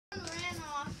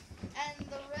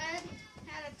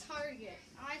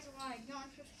going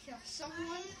to kill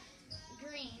someone.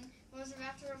 Green was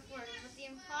about to report him, but the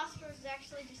imposter was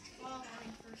actually just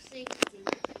following for safety.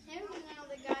 Him and now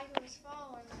the guy who was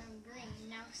following them, Green,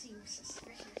 now seems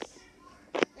suspicious.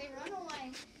 They run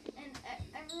away, and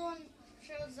everyone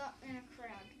shows up in a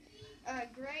crowd.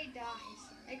 Gray dies.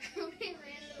 A crewmate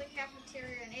ran into the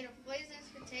cafeteria and ate a poisonous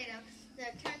potato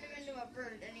that turned him into a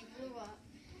bird, and he blew up.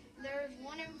 There is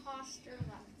one imposter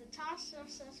left. The top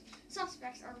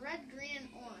suspects are red, green, and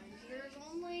orange. There is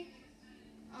only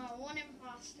one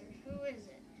imposter. Who is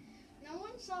it? No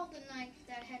one saw the knife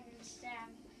that had been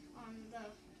stabbed on the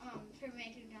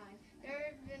crewmate who died.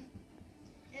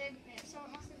 So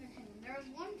it must have been him. There was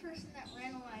one person that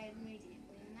ran away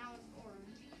immediately, and that was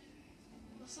orange.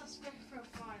 The suspect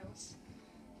profiles.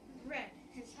 Red.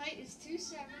 His height is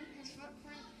 2'7". His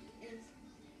footprint is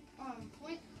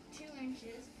 0.2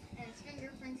 inches, and his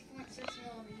fingerprints 0.6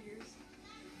 millimeters.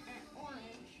 And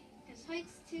orange. His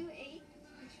height's 2'8".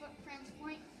 His footprint's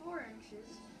 0.4 inches,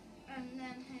 and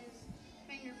then his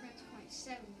fingerprints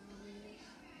 0.7 millimeters.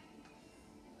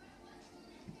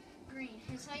 Green.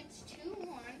 His height's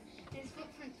 2'1". His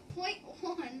footprint's 0.1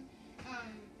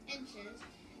 inches,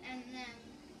 and then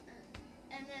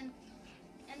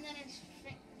his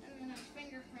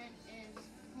fingerprint is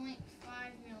 0.5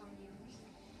 millimeters.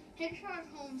 Hedgehog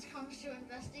Holmes comes to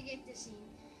investigate the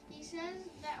scene. He says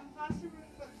that imposter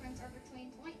footprints are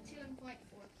between 0.2 and 0.4.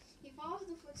 He follows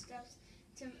the footsteps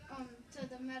to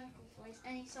the medical place,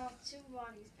 and he saw two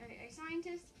bodies, a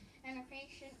scientist and a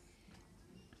patient.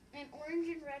 And orange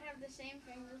and red have the same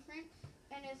fingerprint,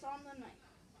 and it's on the knife.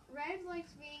 Red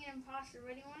likes being an imposter,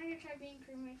 but he wanted to try being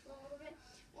crewmate for a little bit.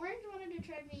 Orange wanted to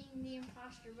try being the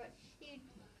imposter, but he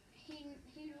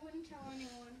wouldn't tell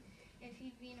anyone if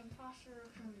he'd be an imposter or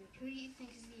crewmate. Who do you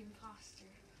think is the imposter?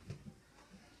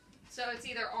 So it's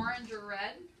either orange or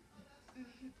red?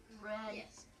 Mm-hmm. Red.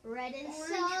 Yes. Red is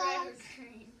Orange, sauce. red, or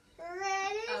green.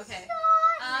 Red is Okay.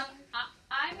 sauce.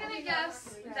 I'm gonna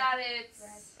guess that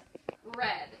it's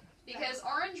red. Because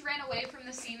orange ran away from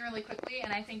the scene really quickly,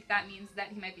 and I think that means that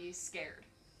he might be scared.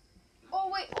 Oh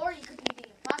wait, or you could be the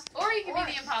imposter. Or he could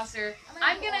be the imposter.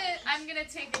 I'm gonna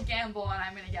take a gamble, and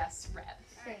I'm gonna guess red.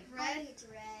 Red. I think it's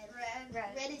red.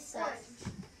 Red. Red is sauce.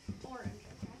 Orange.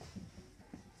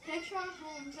 Okay. Hedgehog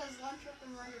Holmes has lunch with the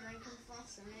murderer and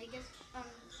confronts him, and he gets thrown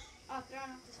off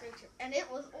the spaceship. And it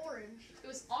was orange. It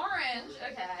was orange.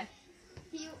 Okay.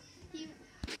 He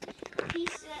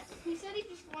said he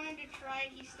just wanted to try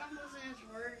it. He stumbles in his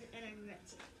word and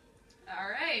admits it. All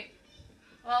right.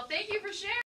 Well, thank you for sharing.